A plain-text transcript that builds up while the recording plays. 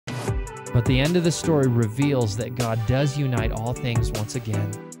But the end of the story reveals that God does unite all things once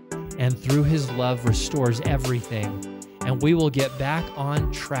again, and through his love restores everything. And we will get back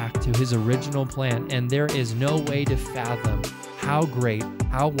on track to his original plan, and there is no way to fathom how great,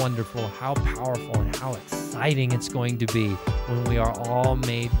 how wonderful, how powerful, and how exciting it's going to be when we are all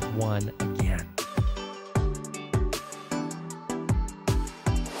made one again.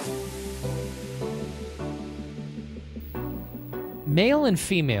 Male and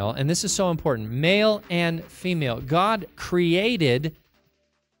female, and this is so important, male and female. God created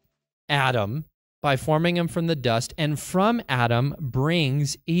Adam by forming him from the dust, and from Adam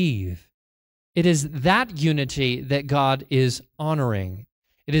brings Eve. It is that unity that God is honoring.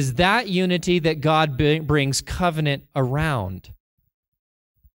 It is that unity that God brings covenant around.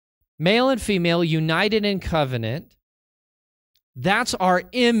 Male and female united in covenant, that's our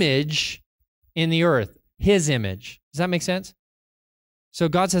image in the earth, his image. Does that make sense? So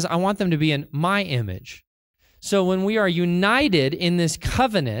God says, I want them to be in my image. So when we are united in this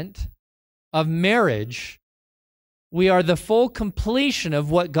covenant of marriage, we are the full completion of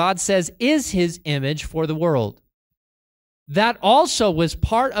what God says is his image for the world. That also was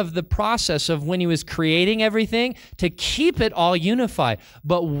part of the process of when he was creating everything to keep it all unified.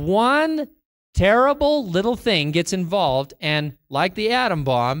 But one terrible little thing gets involved and, like the atom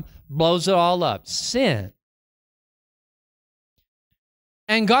bomb, blows it all up. Sin.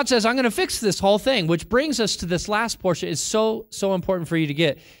 And God says, I'm going to fix this whole thing, which brings us to this last portion. It's so important for you to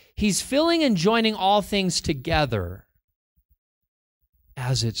get. He's filling and joining all things together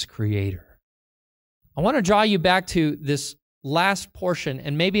as its creator. I want to draw you back to this last portion,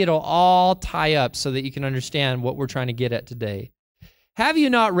 and maybe it'll all tie up so that you can understand what we're trying to get at today. Have you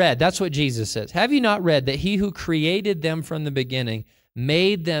not read, that's what Jesus says, have you not read that he who created them from the beginning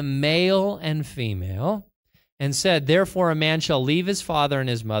made them male and female, and said, therefore a man shall leave his father and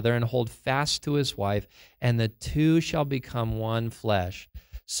his mother and hold fast to his wife, and the two shall become one flesh.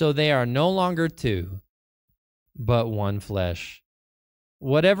 So they are no longer two, but one flesh.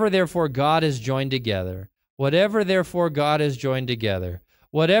 Whatever therefore God has joined together, whatever therefore God has joined together,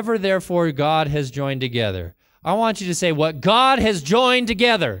 whatever therefore God has joined together. I want you to say, what God has joined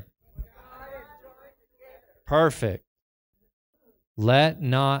together. Perfect. Let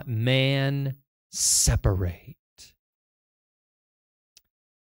not man separate.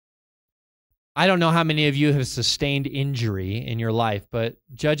 I don't know how many of you have sustained injury in your life, but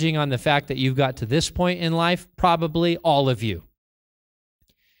judging on the fact that you've got to this point in life, probably all of you.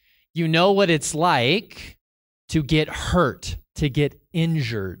 You know what it's like to get hurt, to get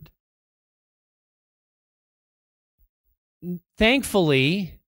injured.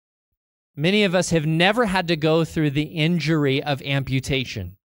 Thankfully, many of us have never had to go through the injury of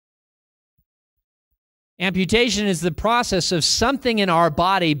amputation. Amputation is the process of something in our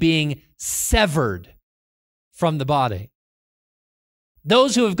body being severed from the body.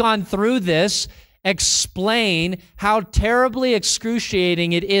 Those who have gone through this explain how terribly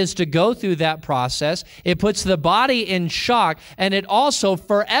excruciating it is to go through that process. It puts the body in shock, and it also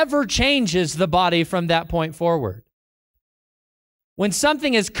forever changes the body from that point forward. When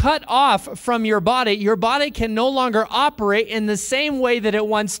something is cut off from your body can no longer operate in the same way that it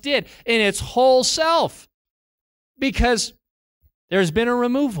once did in its whole self, because there's been a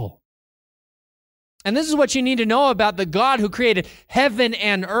removal. And this is what you need to know about the God who created heaven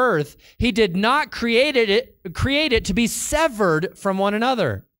and earth. He did not create it to be severed from one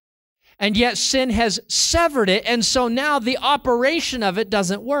another. And yet sin has severed it, and so now the operation of it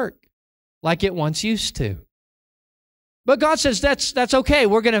doesn't work like it once used to. But God says that's okay.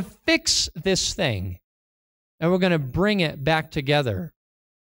 We're going to fix this thing, and we're going to bring it back together.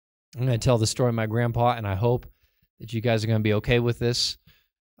 I'm going to tell the story of my grandpa, and I hope that you guys are going to be okay with this.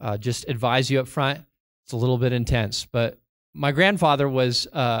 Just advise you up front, it's a little bit intense. But my grandfather was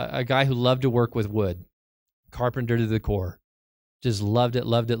a guy who loved to work with wood, carpenter to the core. Just loved it,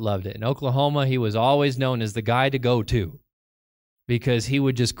 loved it, loved it. In Oklahoma, he was always known as the guy to go to because he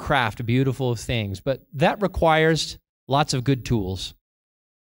would just craft beautiful things. But that requires lots of good tools.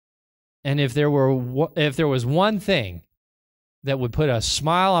 And if there was one thing that would put a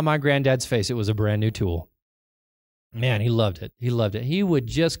smile on my granddad's face, it was a brand new tool. Man, he loved it. He loved it. He would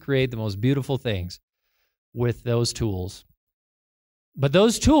just create the most beautiful things with those tools. But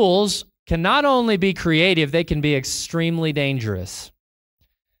those tools can not only be creative, they can be extremely dangerous.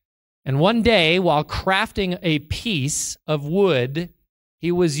 And one day, while crafting a piece of wood,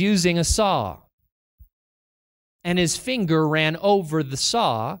 he was using a saw. And his finger ran over the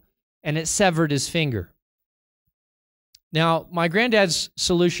saw, and it severed his finger. Now, my granddad's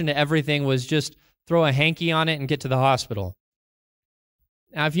solution to everything was just throw a hanky on it and get to the hospital.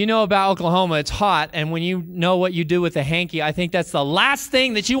 Now, if you know about Oklahoma, it's hot, and when you know what you do with a hanky, I think that's the last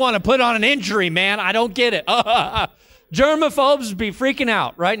thing that you want to put on an injury, man. I don't get it. Germaphobes be freaking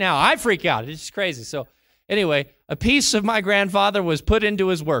out right now. I freak out. It's just crazy. So anyway, a piece of my grandfather was put into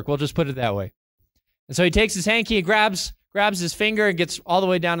his work. We'll just put it that way. And so he takes his hanky and grabs his finger and gets all the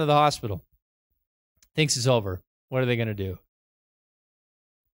way down to the hospital. Thinks it's over. What are they going to do?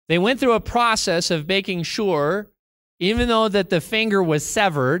 They went through a process of making sure, even though that the finger was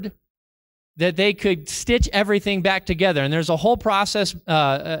severed, that they could stitch everything back together. And there's a whole process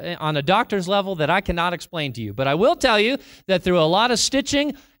on a doctor's level that I cannot explain to you. But I will tell you that through a lot of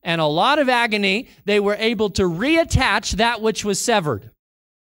stitching and a lot of agony, they were able to reattach that which was severed.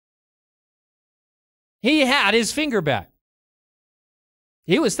 He had his finger back.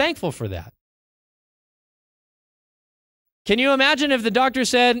 He was thankful for that. Can you imagine if the doctor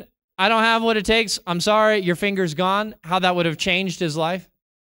said, I don't have what it takes, I'm sorry, your finger's gone, how that would have changed his life?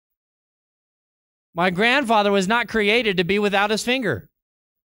 My grandfather was not created to be without his finger.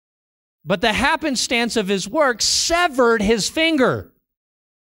 But the happenstance of his work severed his finger.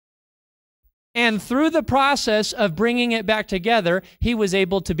 And through the process of bringing it back together, he was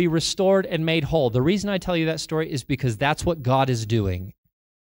able to be restored and made whole. The reason I tell you that story is because that's what God is doing.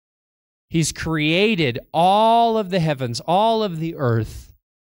 He's created all of the heavens, all of the earth.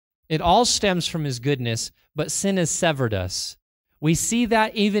 It all stems from his goodness, but sin has severed us. We see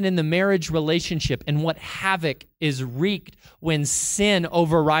that even in the marriage relationship and what havoc is wreaked when sin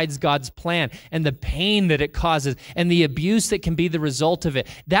overrides God's plan and the pain that it causes and the abuse that can be the result of it.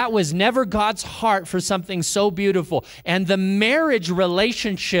 That was never God's heart for something so beautiful. And the marriage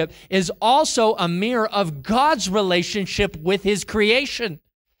relationship is also a mirror of God's relationship with his creation.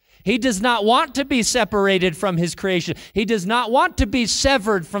 He does not want to be separated from his creation. He does not want to be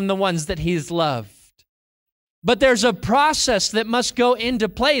severed from the ones that he's loved. But there's a process that must go into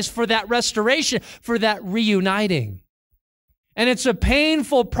place for that restoration, for that reuniting. And it's a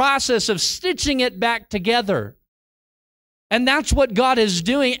painful process of stitching it back together. And that's what God is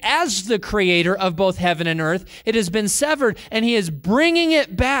doing as the creator of both heaven and earth. It has been severed, and he is bringing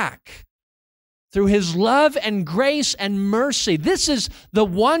it back through his love and grace and mercy. This is the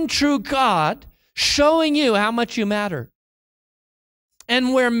one true God showing you how much you matter.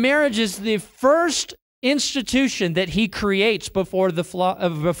 And where marriage is the first institution that he creates before the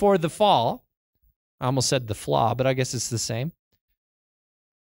fall. I almost said the flaw, but I guess it's the same.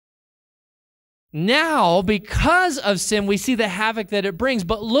 Now, because of sin, we see the havoc that it brings.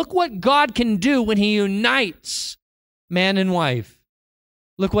 But look what God can do when he unites man and wife.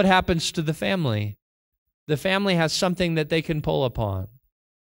 Look what happens to the family. The family has something that they can pull upon,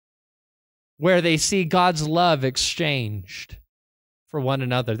 where they see God's love exchanged for one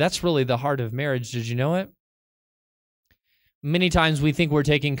another. That's really the heart of marriage. Did you know it? Many times we think we're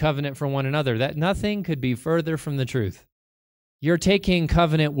taking covenant for one another. That nothing could be further from the truth. You're taking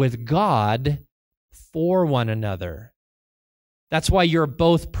covenant with God for one another. That's why you're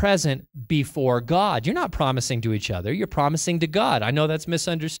both present before God. You're not promising to each other. You're promising to God. I know that's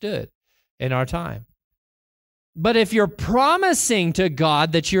misunderstood in our time. But if you're promising to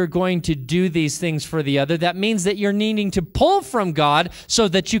God that you're going to do these things for the other, that means that you're needing to pull from God so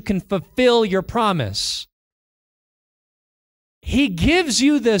that you can fulfill your promise. He gives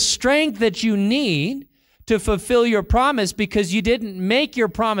you the strength that you need to fulfill your promise because you didn't make your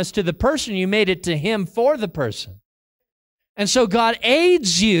promise to the person, you made it to him for the person. And so God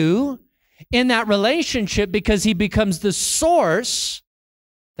aids you in that relationship because he becomes the source,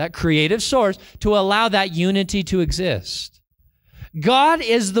 that creative source, to allow that unity to exist. God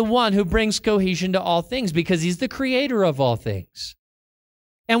is the one who brings cohesion to all things because he's the creator of all things.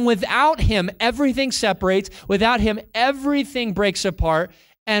 And without him, everything separates. Without him, everything breaks apart.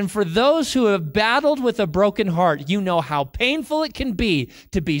 And for those who have battled with a broken heart, you know how painful it can be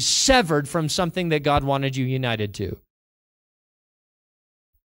to be severed from something that God wanted you united to.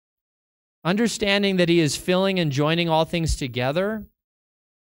 Understanding that he is filling and joining all things together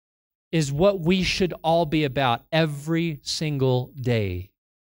is what we should all be about every single day.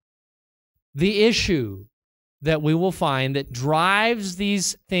 The issue that we will find that drives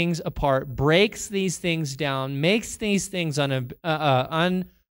these things apart, breaks these things down, makes these things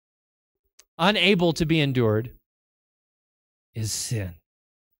unable to be endured is sin.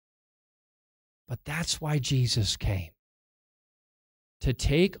 But that's why Jesus came. To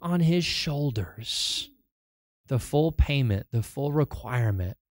take on his shoulders the full payment, the full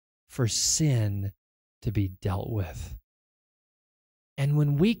requirement for sin to be dealt with. And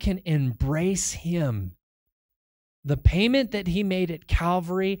when we can embrace him, the payment that he made at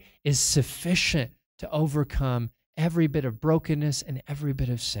Calvary is sufficient to overcome every bit of brokenness and every bit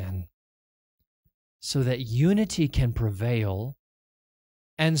of sin, so that unity can prevail,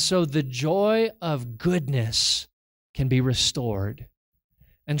 and so the joy of goodness can be restored.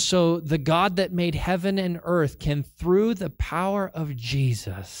 And so the God that made heaven and earth can, through the power of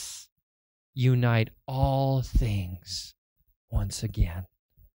Jesus, unite all things once again.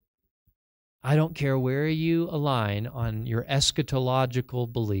 I don't care where you align on your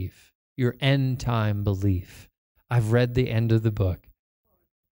eschatological belief, your end time belief. I've read the end of the book,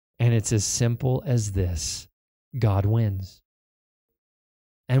 and it's as simple as this: God wins.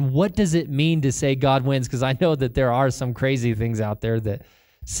 And what does it mean to say God wins? Because I know that there are some crazy things out there that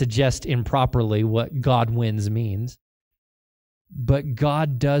suggest improperly what God wins means. But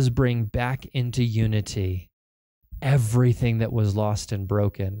God does bring back into unity everything that was lost and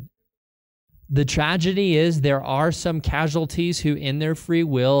broken. The tragedy is there are some casualties who in their free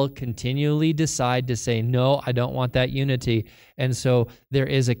will continually decide to say, no, I don't want that unity. And so there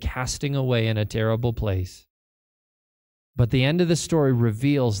is a casting away in a terrible place. But the end of the story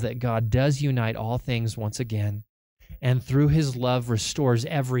reveals that God does unite all things once again, and through his love restores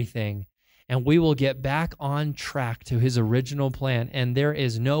everything. And we will get back on track to his original plan. And there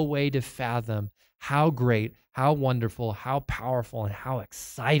is no way to fathom how great, how wonderful, how powerful, and how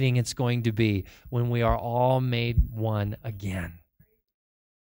exciting it's going to be when we are all made one again.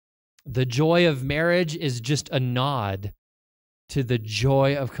 The joy of marriage is just a nod to the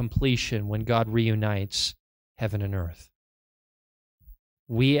joy of completion when God reunites heaven and earth.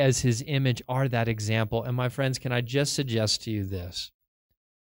 We as his image are that example. And my friends, can I just suggest to you this?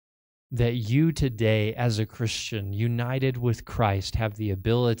 That you today as a Christian, united with Christ, have the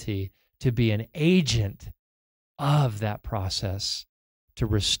ability to be an agent of that process, to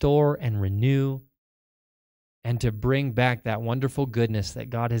restore and renew, and to bring back that wonderful goodness that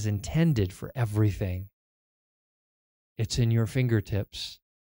God has intended for everything. It's in your fingertips.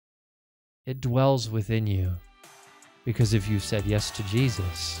 It dwells within you. Because if you said yes to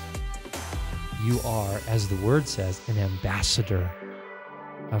Jesus, you are, as the word says, an ambassador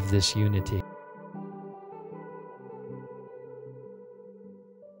of this unity.